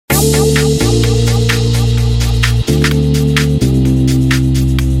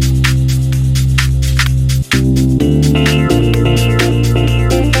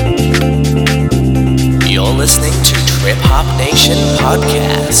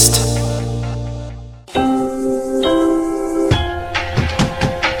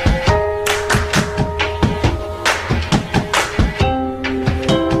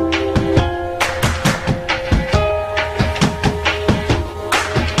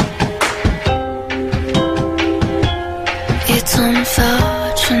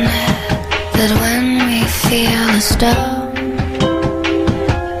unfortunate that when we feel a storm,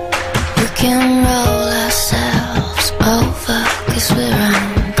 we can roll ourselves over 'cause we're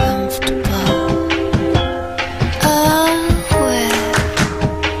uncomfortable. Oh, where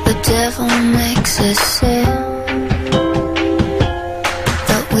the devil makes us sin,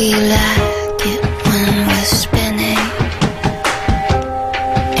 but we like it when we're spinning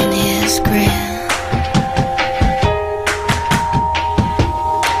in his grin.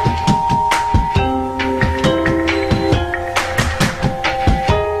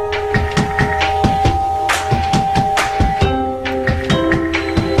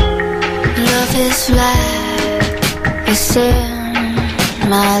 It's like a sin,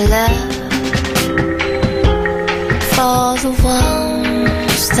 my love, for the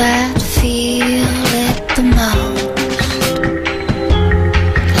ones that feel it the most.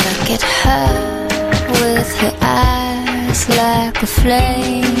 Look at her with her eyes like a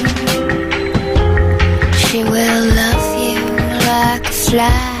flame. She will love you like a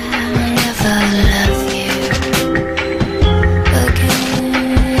fly, never love you again.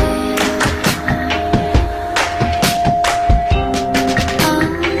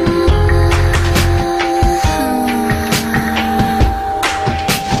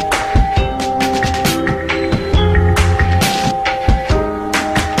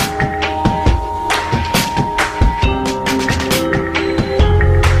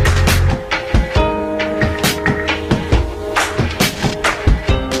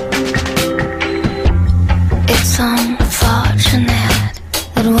 It's unfortunate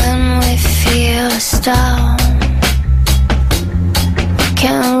that when we feel a storm, we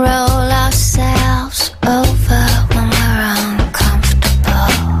can roll ourselves over when we're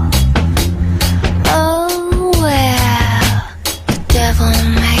uncomfortable. Oh, well, the devil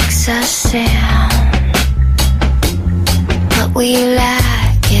makes us sin, but we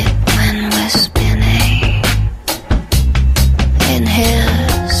like it when we're spinning in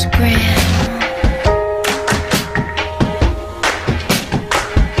his grin.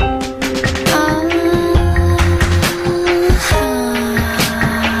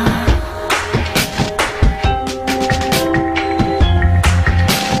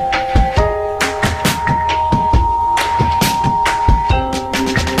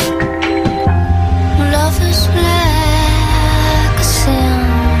 Love is like a sin,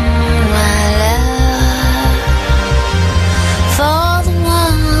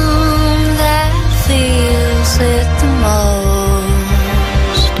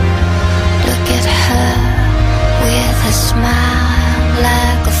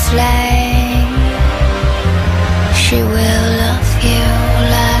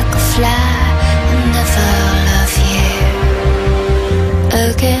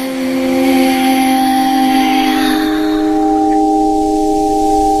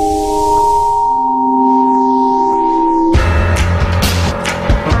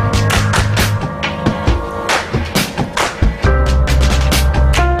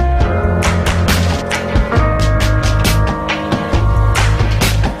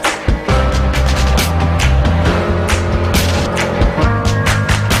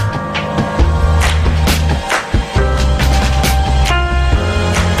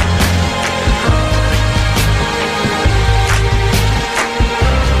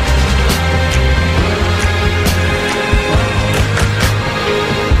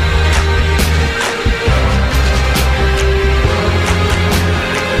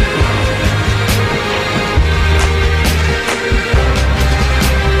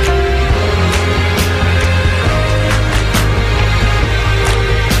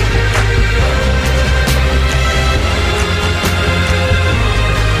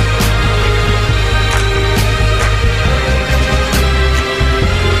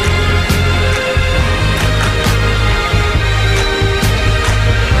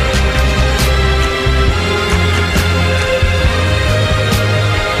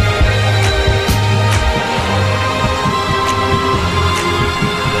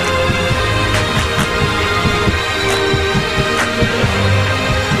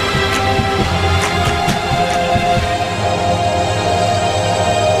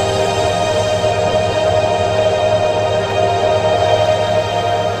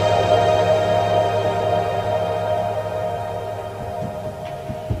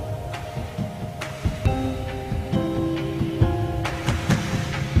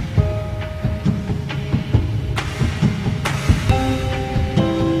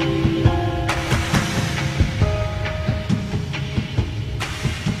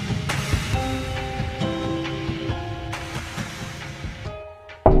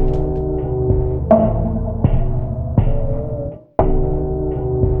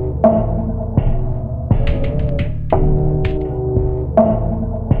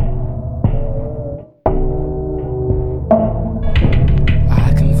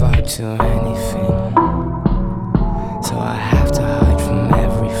 to anything, so I have to hide from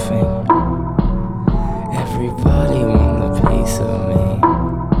everything. Everybody want a piece of me.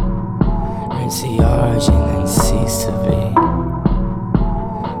 Rinse the origin and cease to be.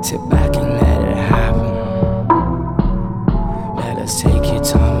 Sit back and let it happen. Let us take your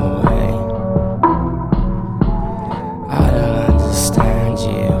time away. I don't understand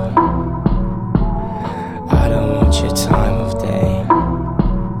you. I don't want your time of day.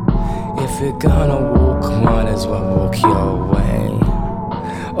 If you're gonna walk, might as well walk your way.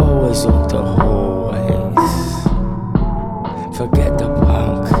 Always walk the hallways. Forget the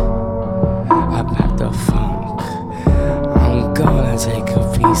punk, I pack the funk. I'm gonna take a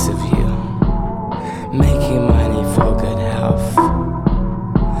piece of you, making money for good health.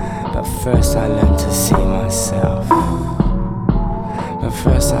 But first I learned to see myself. But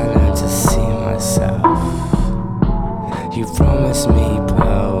first I learned to see myself. You promised me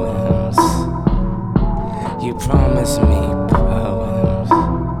poems. You promised me poems.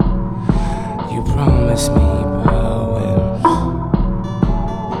 You promised me poems.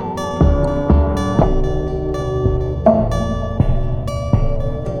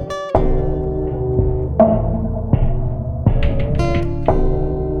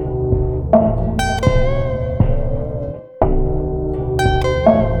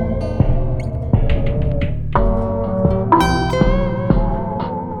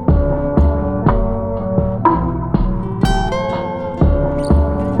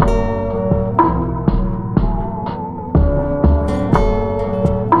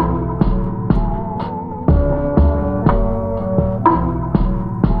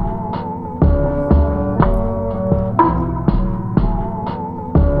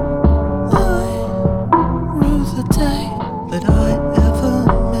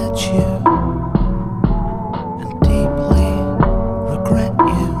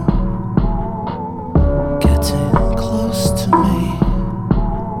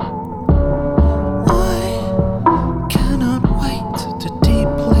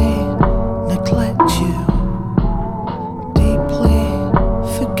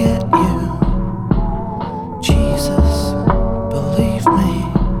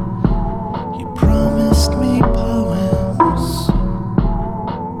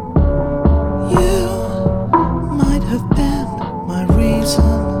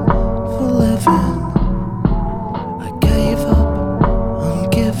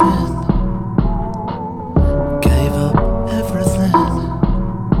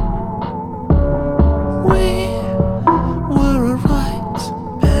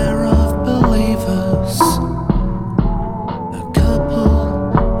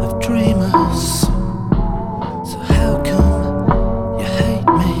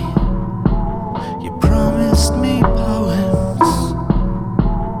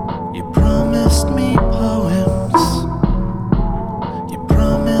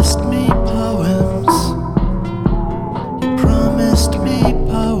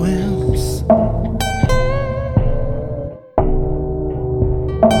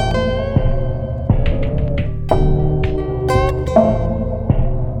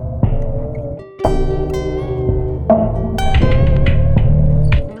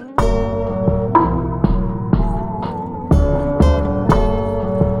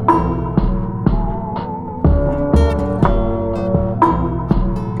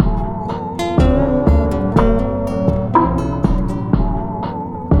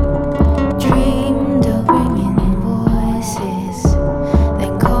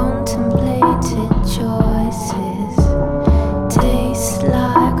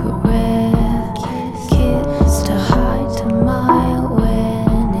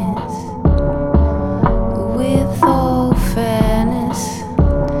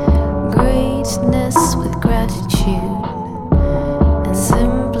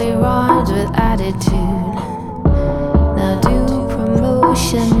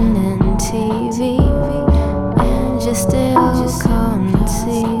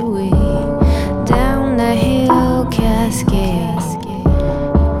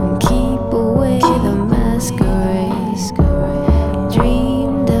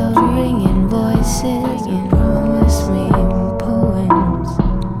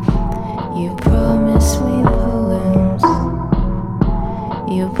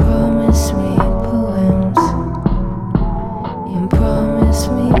 You promise me poems.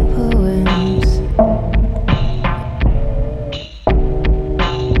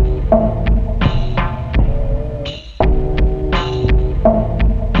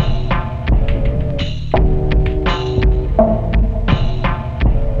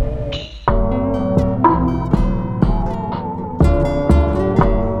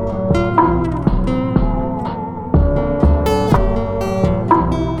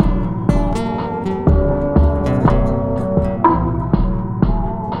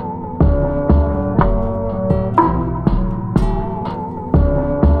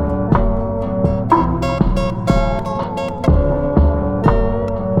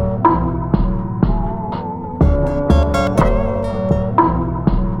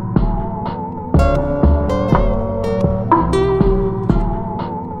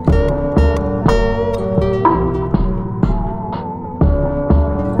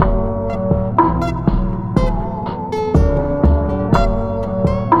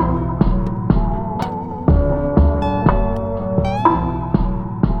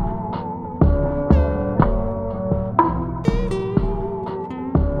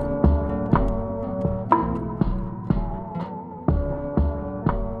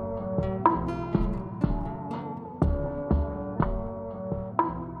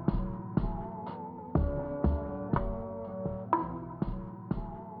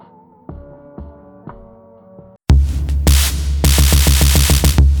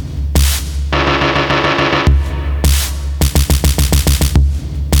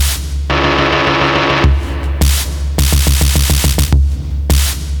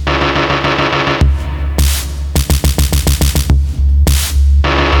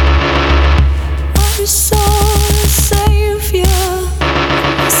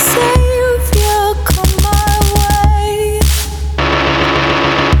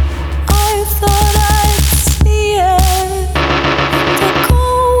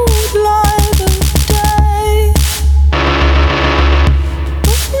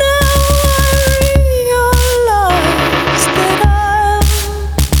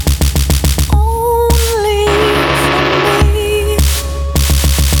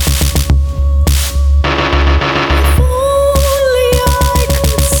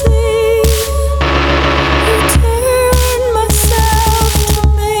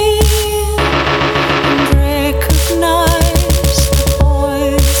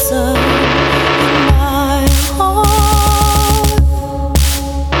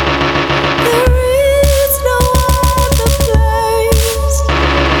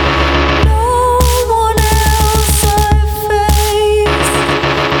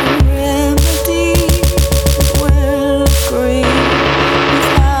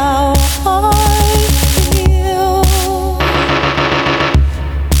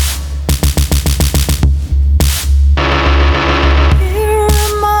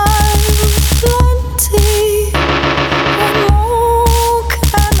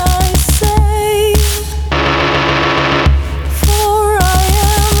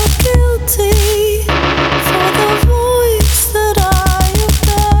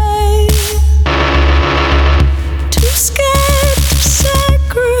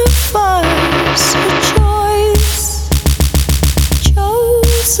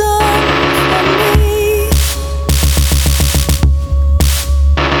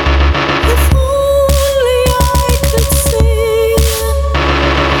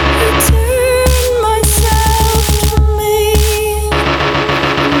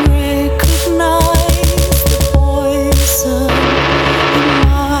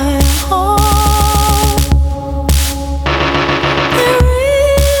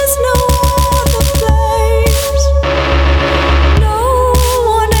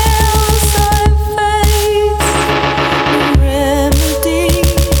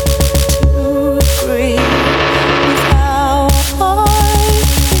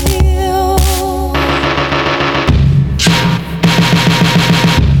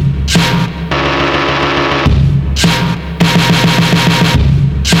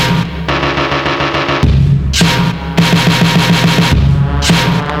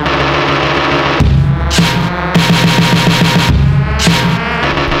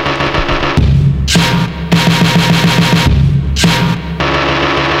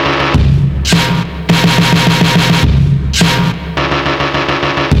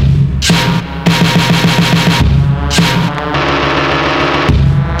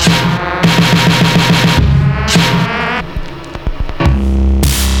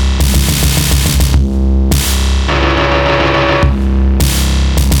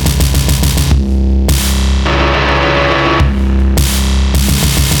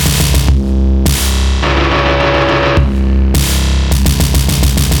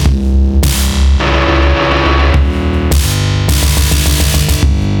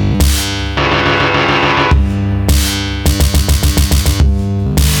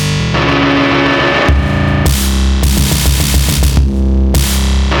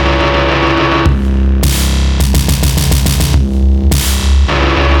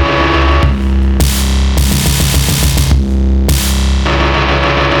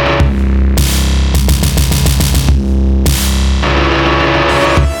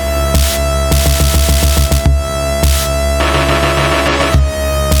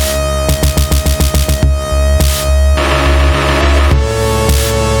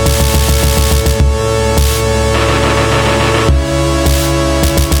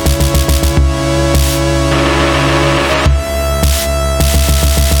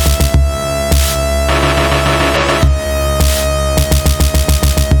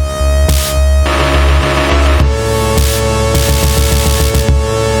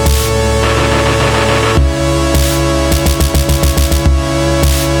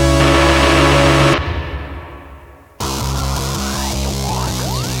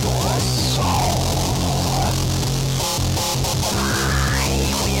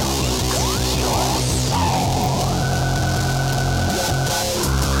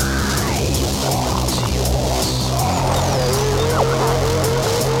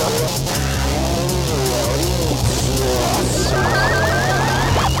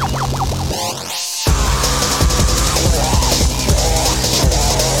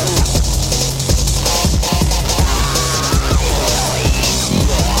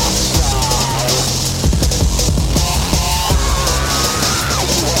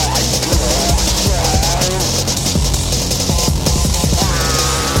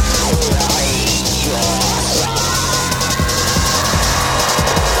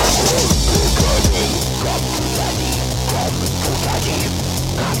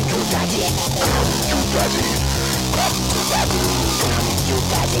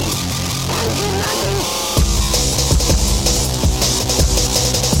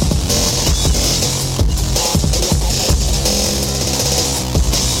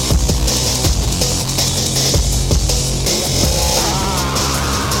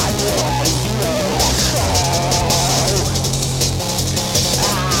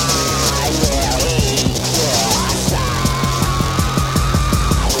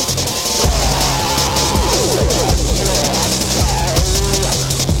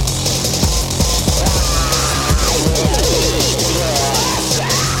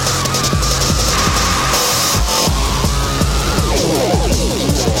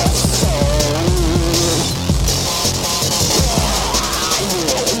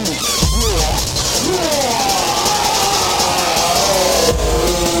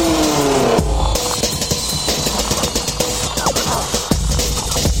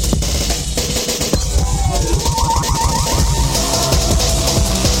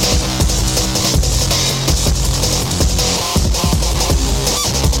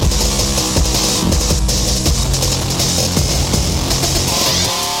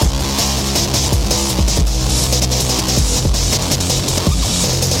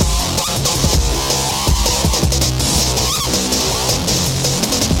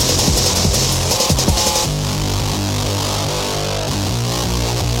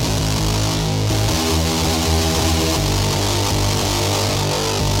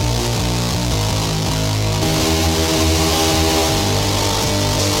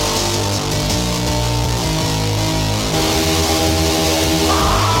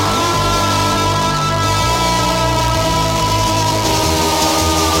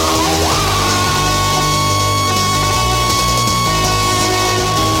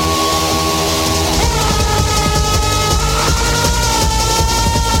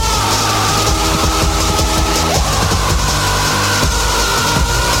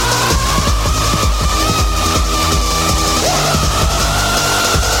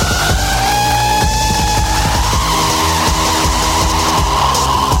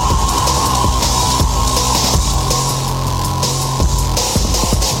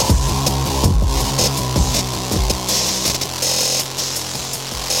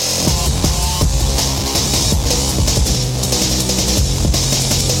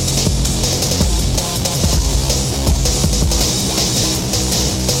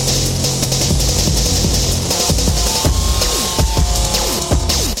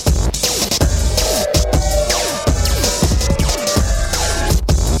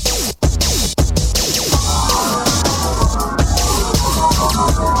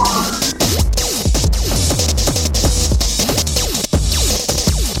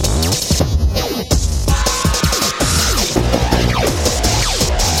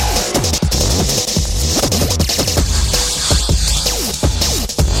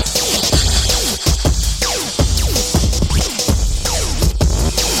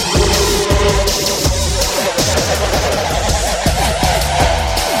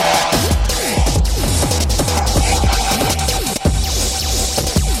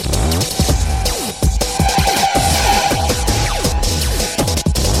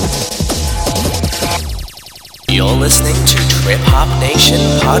 listening to Trip Hop Nation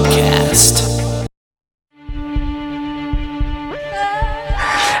Podcast.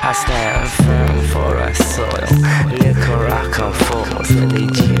 I stand firm for our soil. Liquor I come forth, so they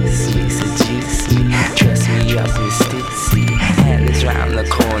juice me, seduce me, dress me up in stitsy. Hell is round the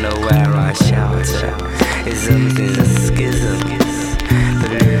corner where I shelter. Isms is a schism, the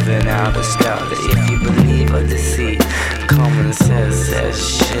living out of skelter. If you believe or deceit, common sense says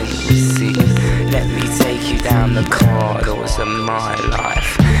shouldn't receive. Let me take you down the corridors of my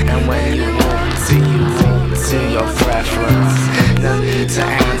life. And when you walk to your preference. No need to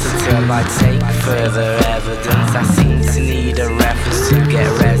answer till I take further evidence. I seem to need a reference to get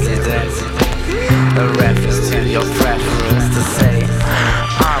residence. A reference to your preference to say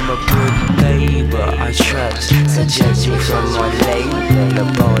I'm a good neighbor. I trust to judge me from my labor. The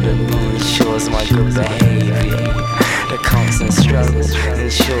border me ensures my good behavior. The constant struggle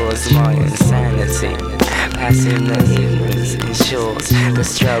ensures my insanity. Passing the ignorance ensures the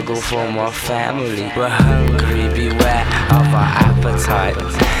struggle for my family. We're hungry, beware of our appetite.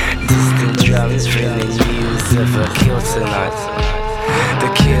 Distant drums bringing news of a kill tonight. The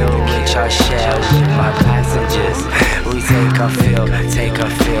kill which I share with my passengers. We take our fill, take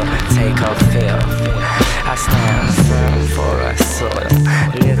our fill, take our fill. I stand firm for our soil.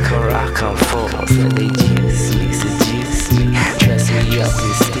 Liquor I come forth, they juice me, seduce me, dress me up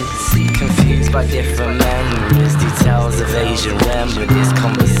in stitsy. Confused by different memories, details of Asian remedies,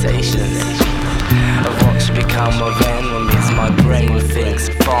 conversations of what should become of enemies. My brain thinks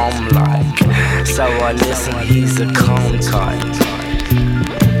bomb-like, so I listen, he's a calm type.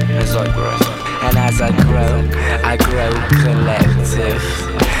 As I grow, and as I grow collective.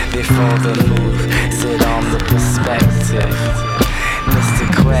 Before the move, sit on the perspective. Mr.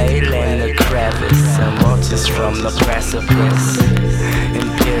 Quail in the crevice and watches from the precipice.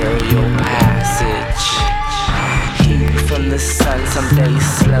 Imperial passage. Heat from the sun someday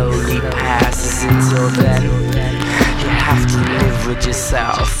slowly passes. Until then, you have to live with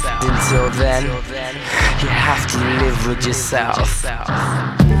yourself. Until then, you have to live with yourself.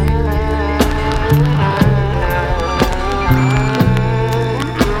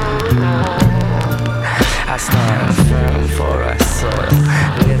 I stand firm for our soil.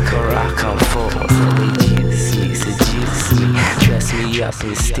 Liquor I come forth, they juice me, seduce me, dress me up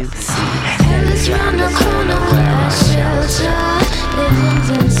in stitsy. And it's round the corner where I shelter. Isms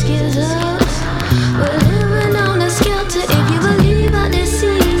and schisms. We're living on a skelter. If you believe I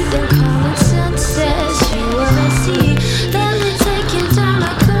deceive, then common sense says you are a seed. Let me take you down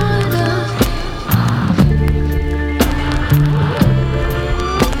the corridor.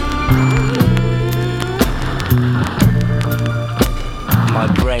 My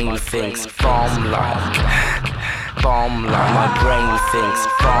brain thinks bomb-like. My brain thinks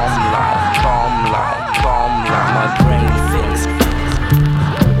bomb-like. My brain thinks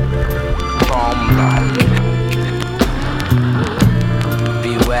bomb-like.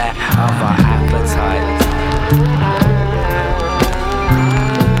 Beware of our appetite.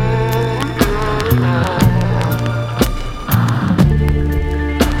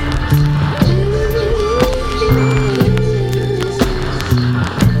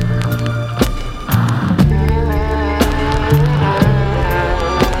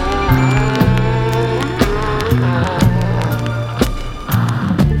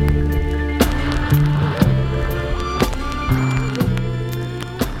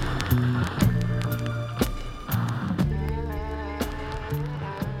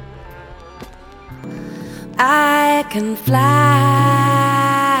 I can fly,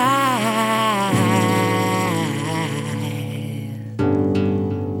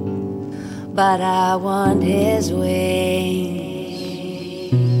 but I want his wings.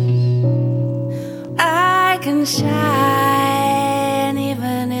 I can shine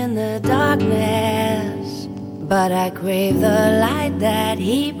even in the darkness, but I crave the light that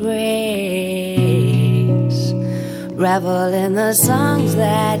he brings. Revel in the songs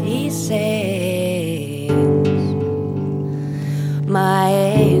that he sings. My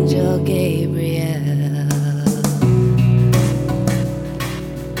angel Gabriel.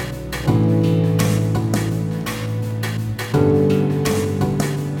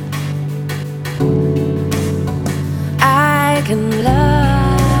 I can love,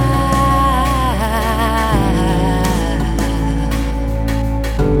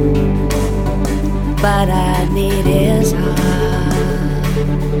 but I need his heart.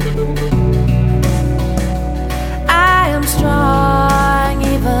 I am strong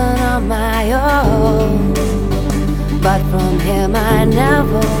even on my own, but from him I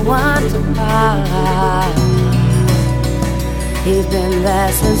never want to part. He's been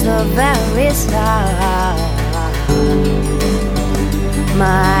there since the very start.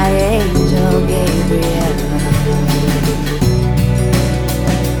 my angel Gabriel,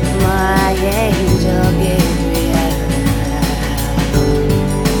 my angel Gabriel.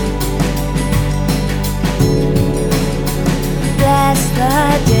 Bless the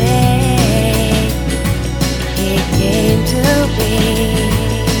day he came to be.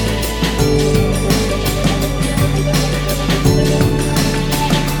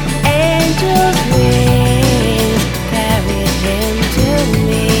 Angels wings carried him to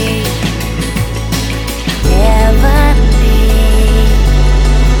me. Heavenly,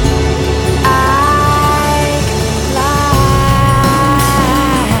 I fly,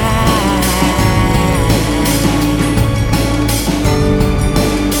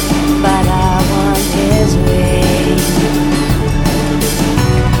 but I want his wings.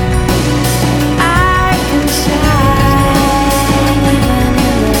 I can shine even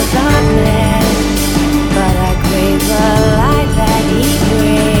in the darkness, but I crave the light that he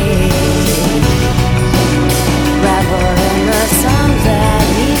brings. Revel in the songs that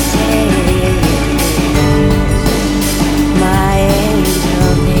he sings. My angel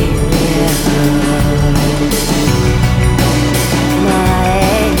Gabriel, my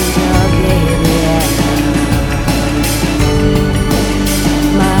angel Gabriel, my angel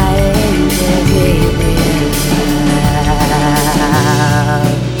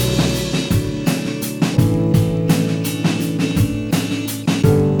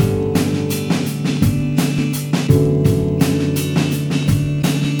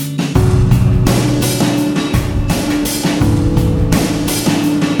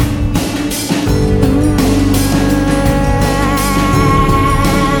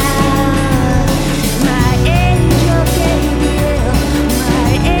Gabriel. My angel Gabriel, my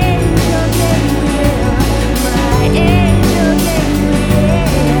angel Gabriel, my angel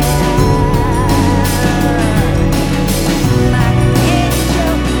Gabriel. My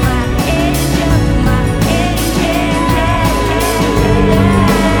angel, my angel, my Gabriel, Gabriel,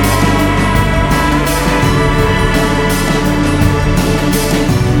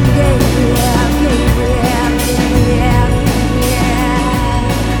 Gabriel, Gabriel.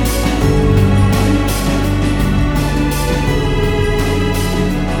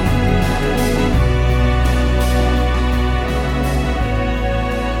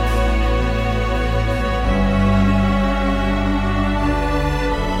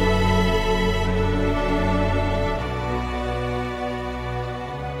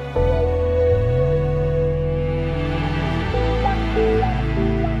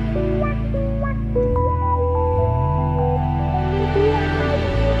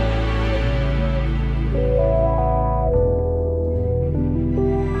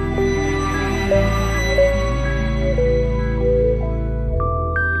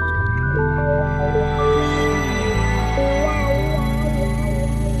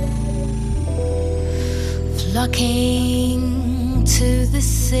 Flocking to the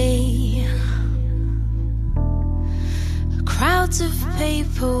sea, crowds of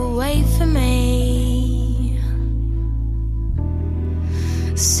people wait for me.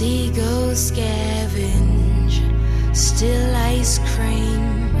 Seagulls scavenge still ice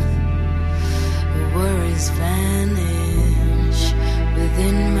cream. Worries vanish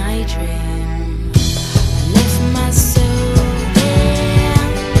within my dream. I lift my soul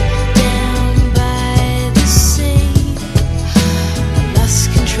down by the sea. I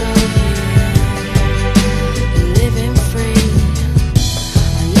lost control here, living free.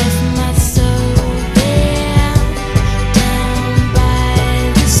 I lift my soul down by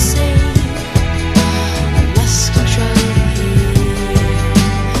the sea. I lost control here.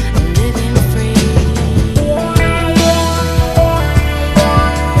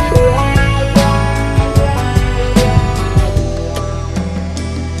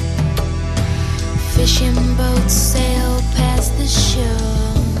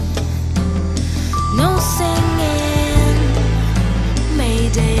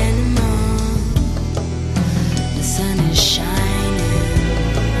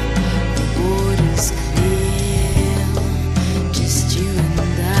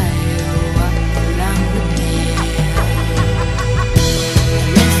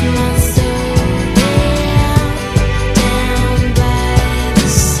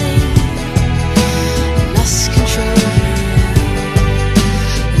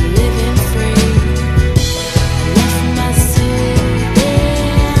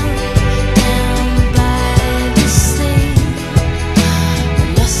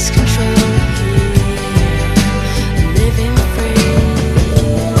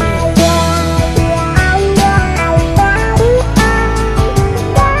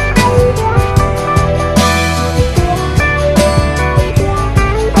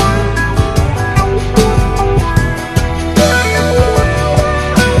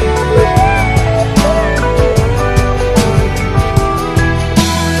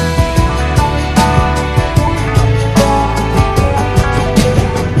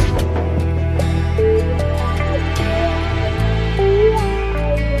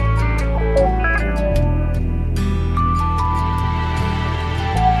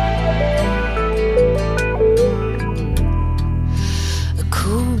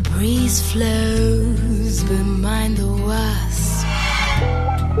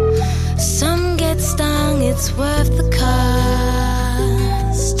 it's worth the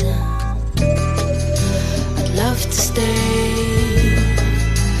cost. I'd love to stay.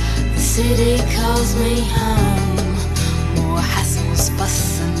 The city calls me home. More hassles,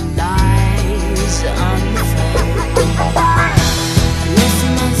 fuss and lies on the phone. I left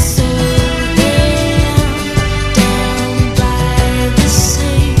my soul down by the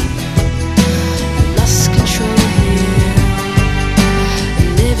sea. I lost control here,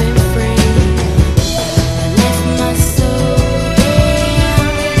 living free. I left my soul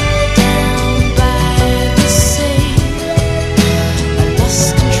down by the sea. I lost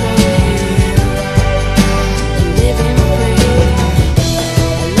control here,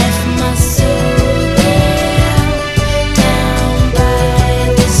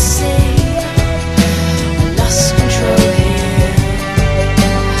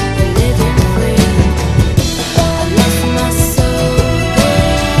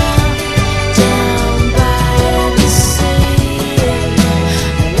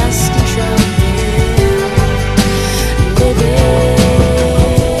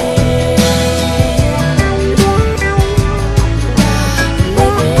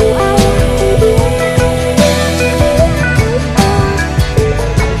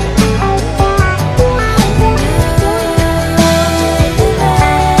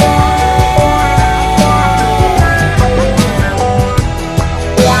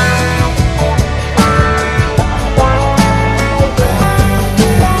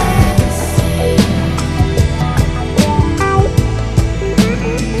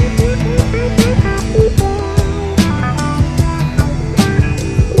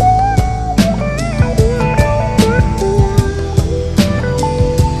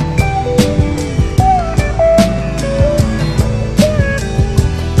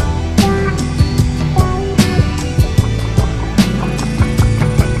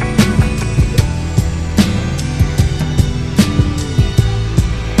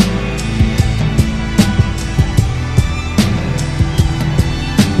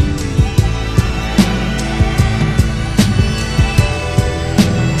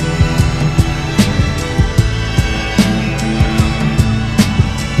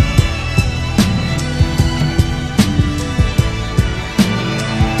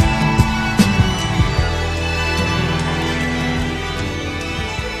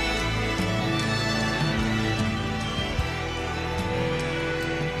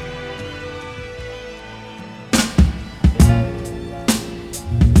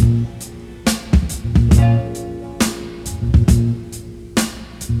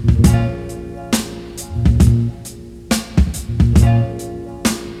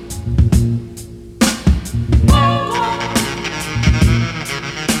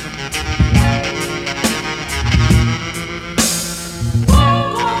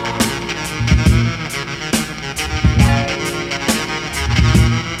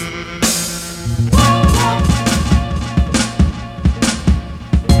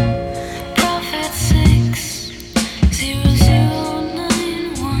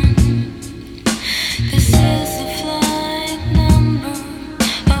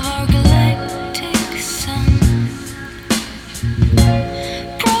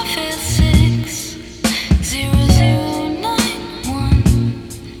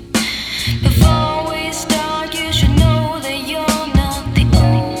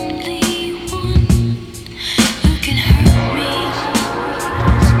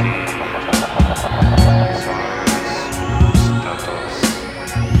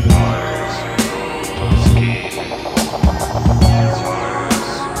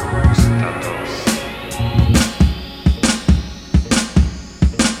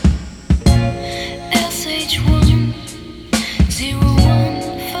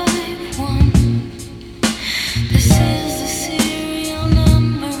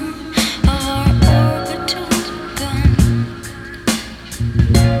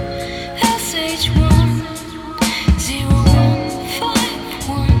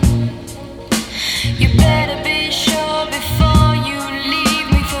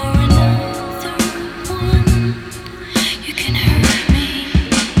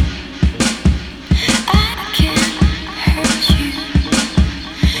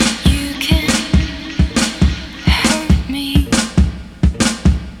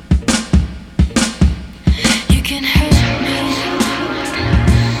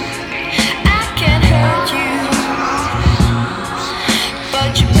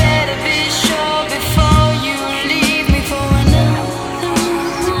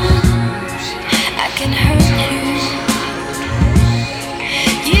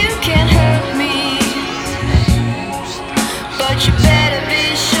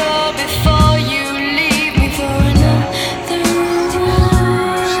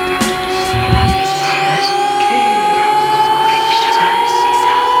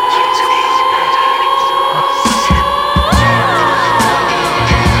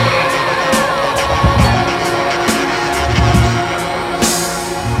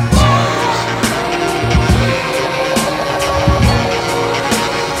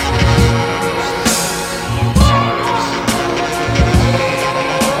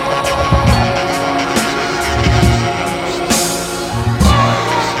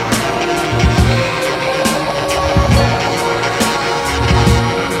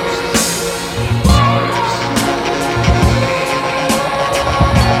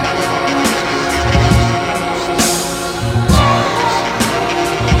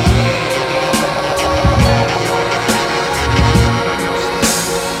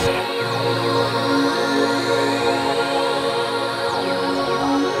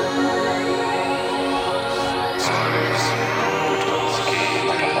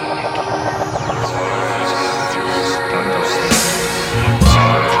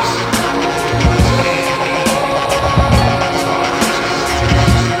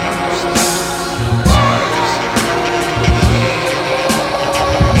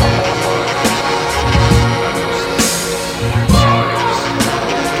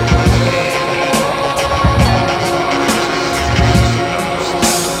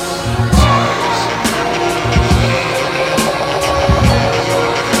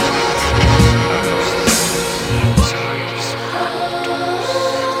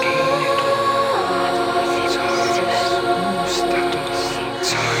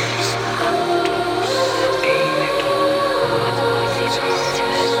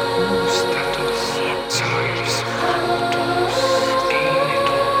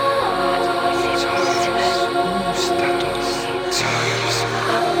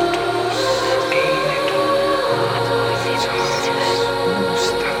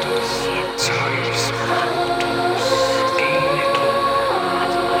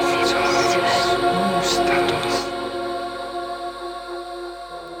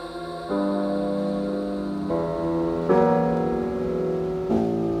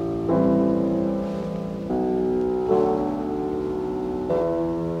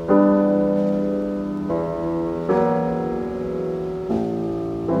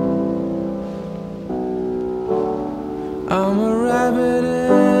 I'm a rabbit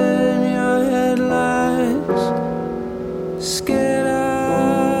in your headlights, scared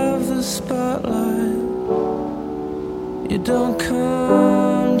of the spotlight. You don't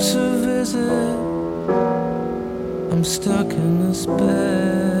come to visit, I'm stuck in this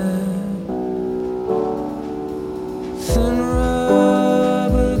bed. Thin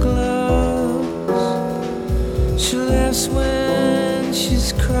rubber gloves, she laughs when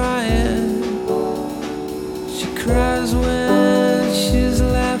she's crying. She cries when she's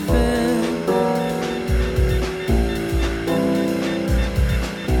laughing.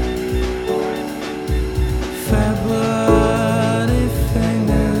 Fat bloody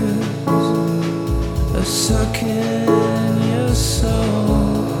fingers are sucking your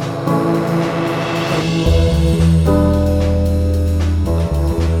soul away.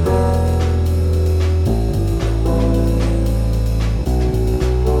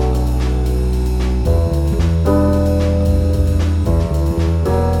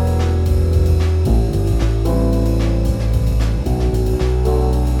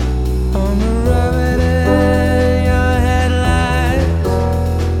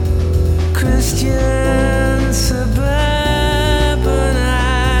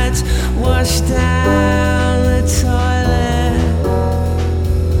 Down the toilet,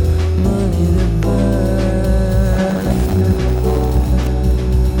 money to burn.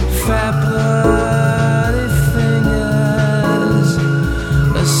 Fat bloody fingers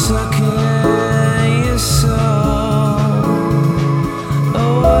are sucking your soul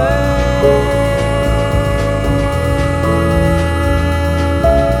away.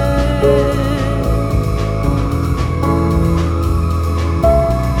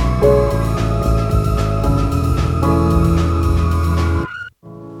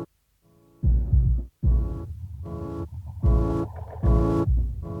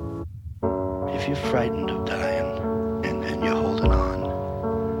 If you're frightened of dying and you're holding on,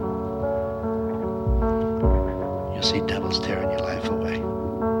 you'll see devils tearing your life away.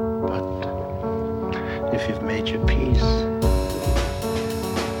 But if you've made your peace,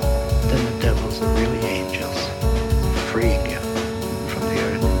 then the devils are really angels, freeing you from the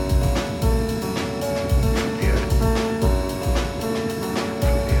earth. From the earth.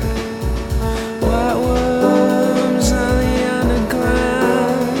 From the earth. White worms on the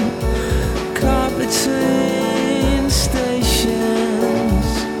underground, caught between stations,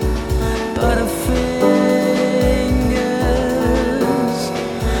 butterfingers.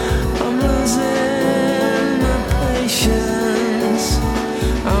 I'm losing my patience.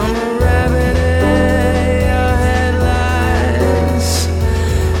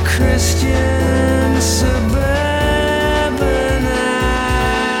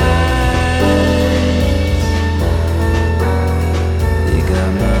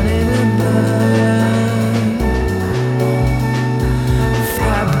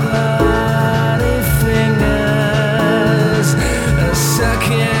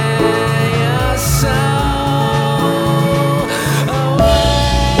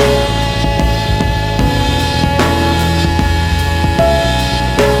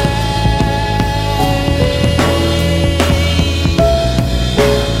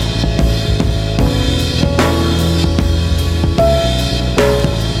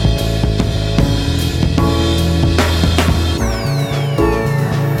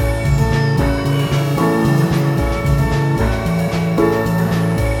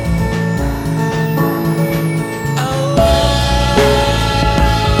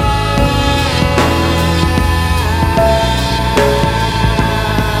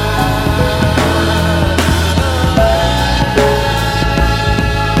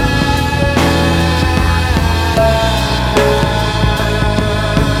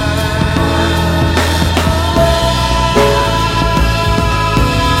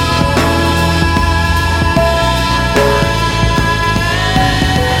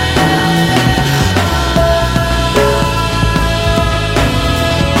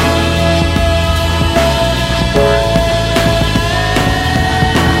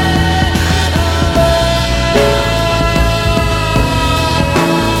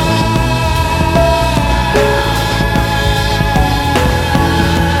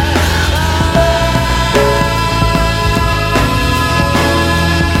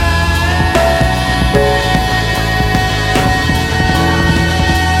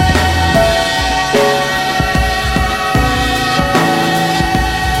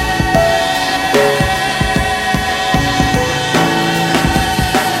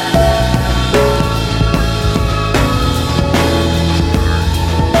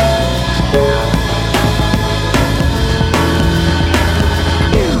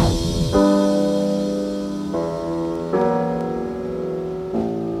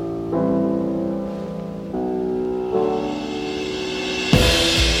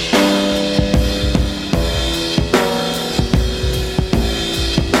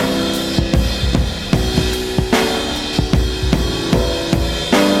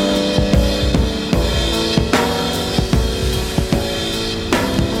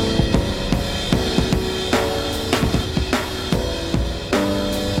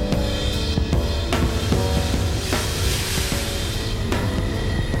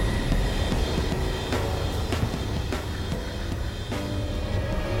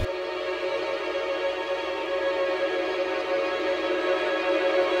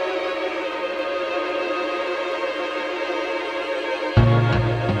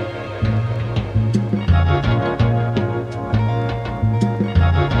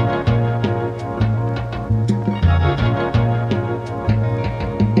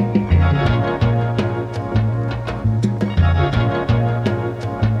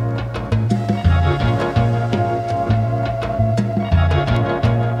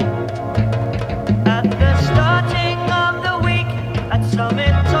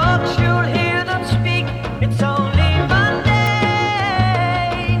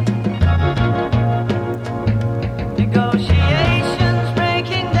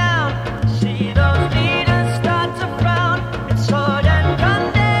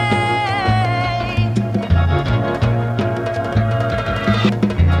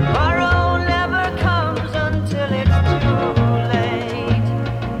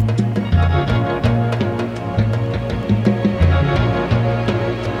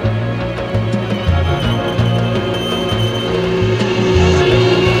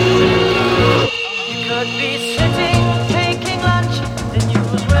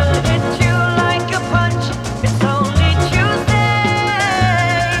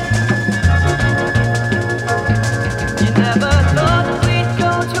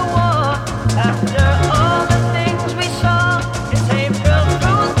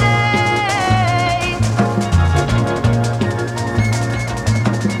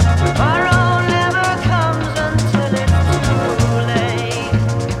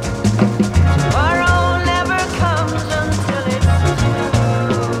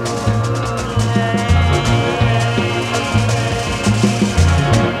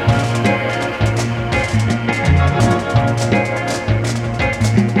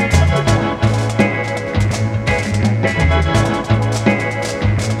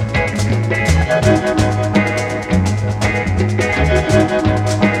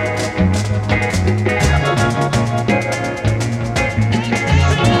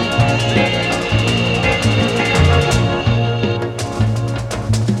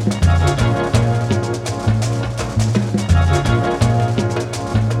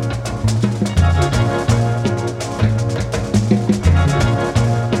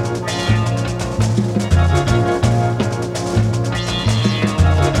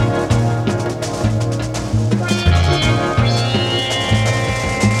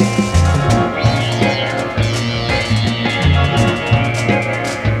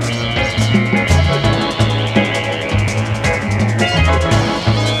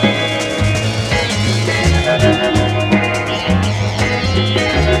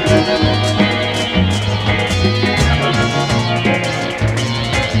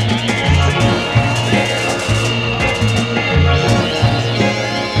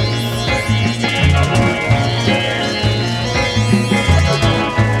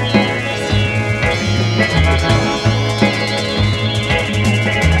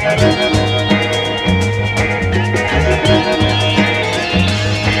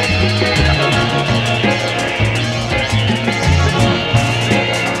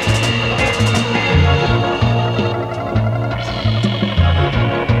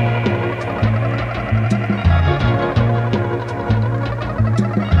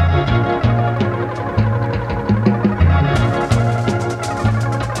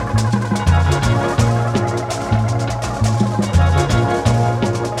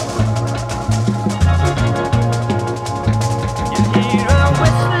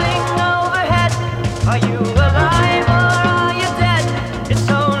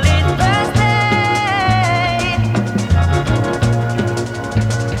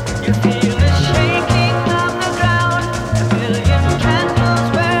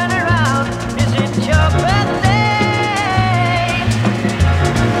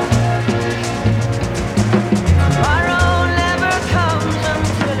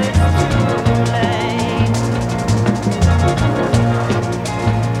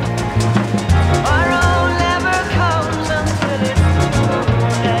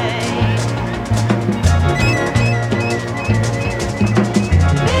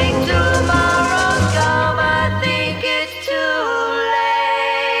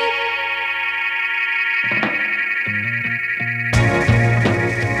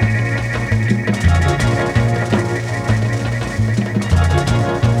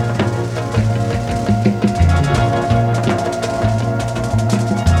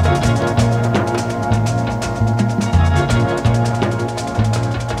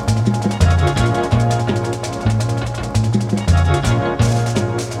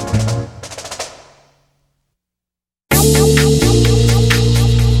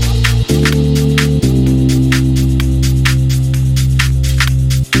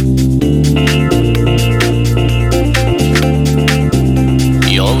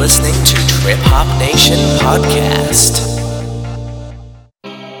 Podcast.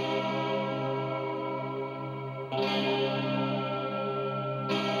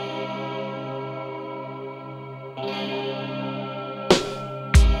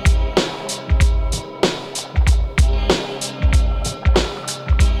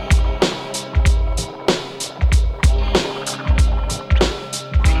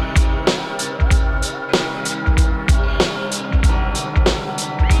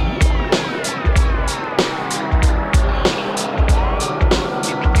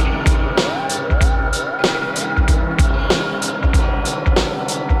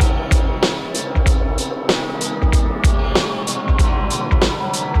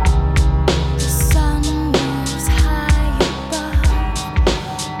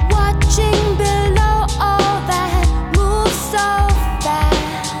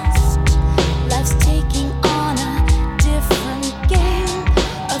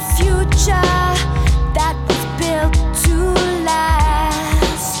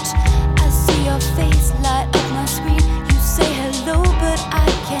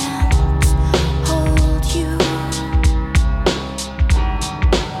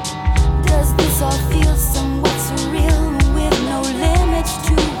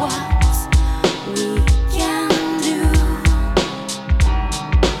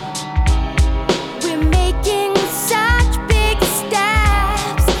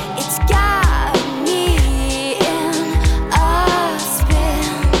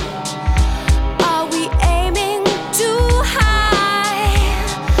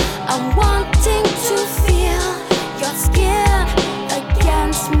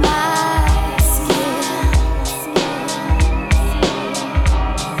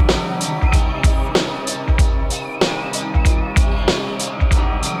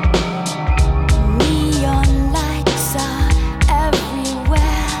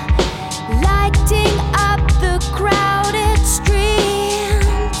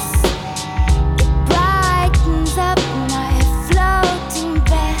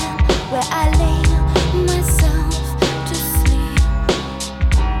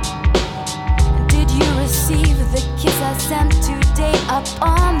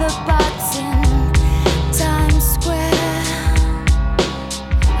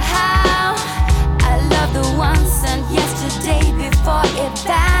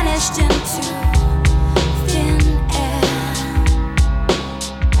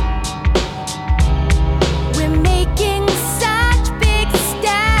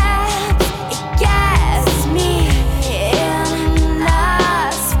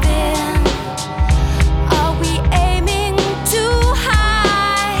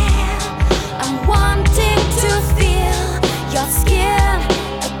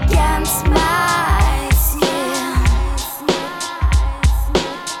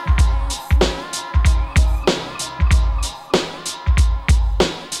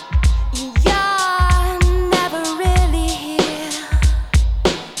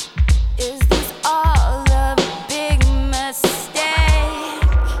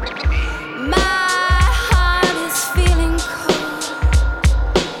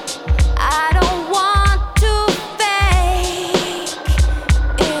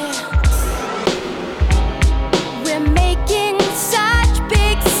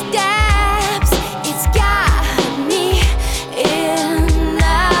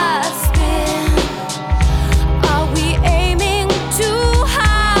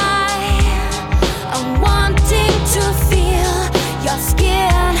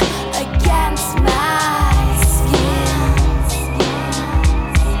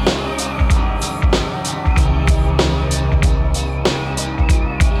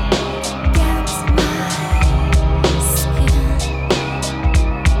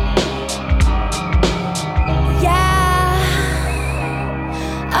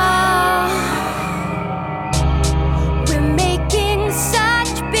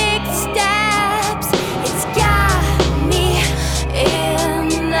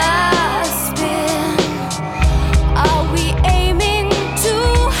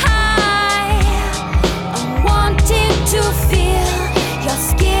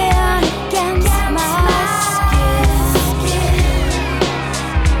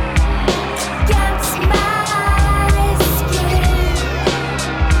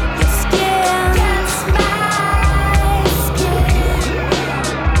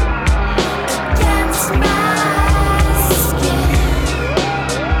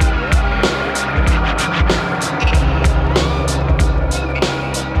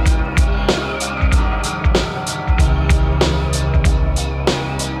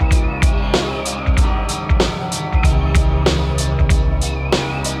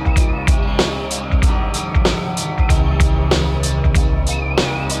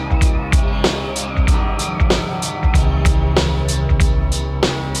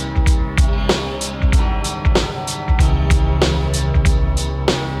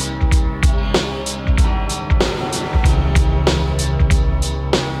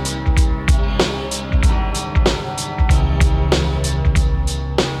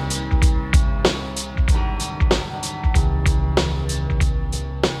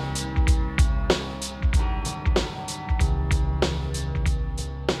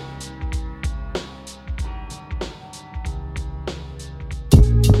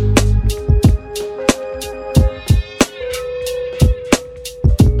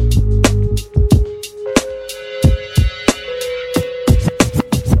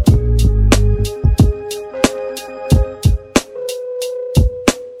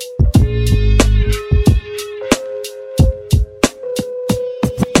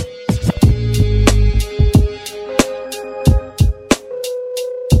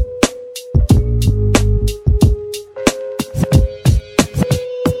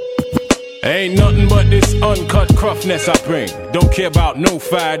 Ain't nothing but this uncut gruffness I bring. Don't care about no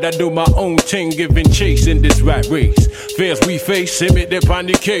fight, I do my own thing, giving chase in this rat race. Fears we face, imit upon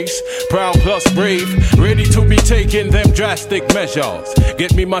the case. Proud plus brave, ready to be taking them drastic measures.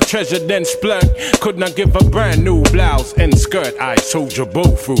 Get me my treasure, then splurt. Could not give a brand new blouse and skirt. I soldier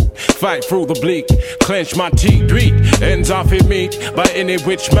both through, fight through the bleak, clench my teeth, beat ends off in meat by any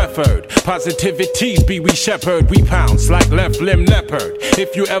which method. Positivities be we shepherd, we pounce like left limb leopard.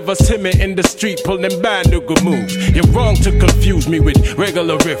 If you ever see me in the street pulling bad nigga moves, you're wrong to confuse me with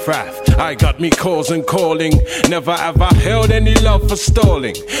regular riffraff. I got me calls and calling, never have I held any love for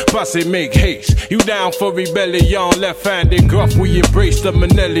stalling. Posse make haste, you down for rebellion, left-handed gruff, we embrace the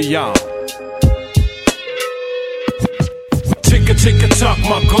Manelion. Tick-a-tick-a-tock,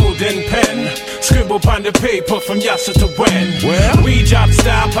 my golden pen. Scribble upon the paper from Yasser to when. Well, we drop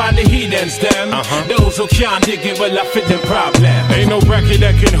style upon the heathens them. Those who can't dig it, well I fit them problem. Ain't no bracket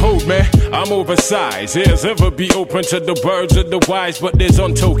that can hold me, I'm oversized. Ears ever be open to the birds of the wise, but there's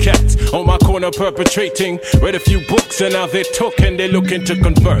untold cats on my corner perpetrating. Read a few books and now they took and they looking to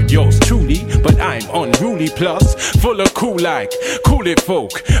convert. Yours truly, but I'm unruly plus full of cool like cool it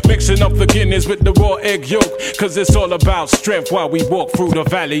folk. Mixing up the Guinness with the raw egg yolk, cause it's all about strength while we walk through the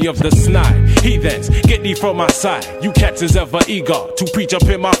valley of the Snide. Heathens, get thee from my side. You cats is ever eager to preach up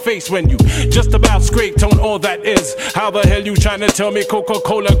in my face when you just about scraped on all that is. How the hell you trying to tell me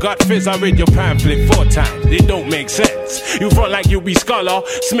Coca-Cola got fizz? I read your pamphlet 4 times, it don't make sense. You front like you be scholar,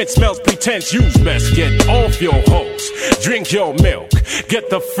 Smith smells pretense. You's best get off your hose, drink your milk, get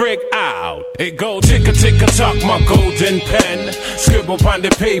the frig out. It go tick-a-tick-a-tock, my golden pen. Scribble upon the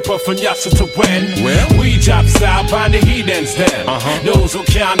paper from Yasser to when. Well, we drop style upon the heathens them. Those who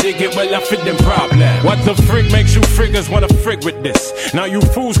can't dig it, well I fit them problem. What the frig makes you friggers wanna frig with this? Now you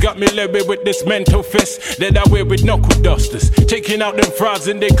fools got me labeled with this mental fist that I wear with knuckle dusters, taking out them frauds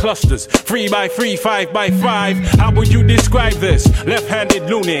in their clusters. 3 by 3, 5 by 5. How would you describe this? Left-handed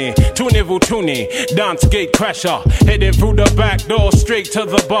loony, two-nivel toonie, dance gate crasher, heading through the back door straight to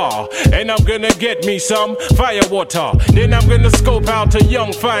the bar. And I'm gonna get me some firewater, then I'm gonna scope out a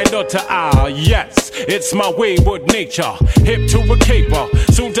young fine daughter. Ah yes, it's my wayward nature, hip to a caper,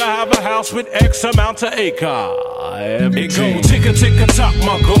 soon to have a house with X amount of acre. It go tick-a-tick-a-tock,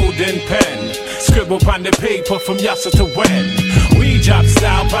 my golden pen. Scribble upon the paper from Yasser to when. We drop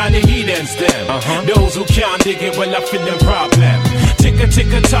style by the heathens them. Those who can't dig it, well I fit them problem.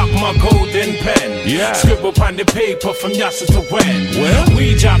 Tick-a-tick-a-tock, my golden pen. Scribble upon the paper from Yasser to when. Well,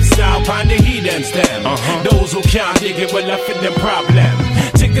 we drop style by the heathens them. Those who can't dig it, well I fit them problem.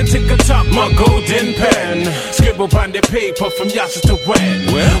 Tick-a-tick-a-tock, my golden pen. Scribble upon the paper from Yasser to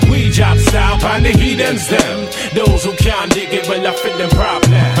when. Well, we drop style by the heathens them. Those who can't dig it, well I fit them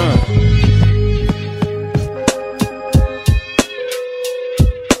problem.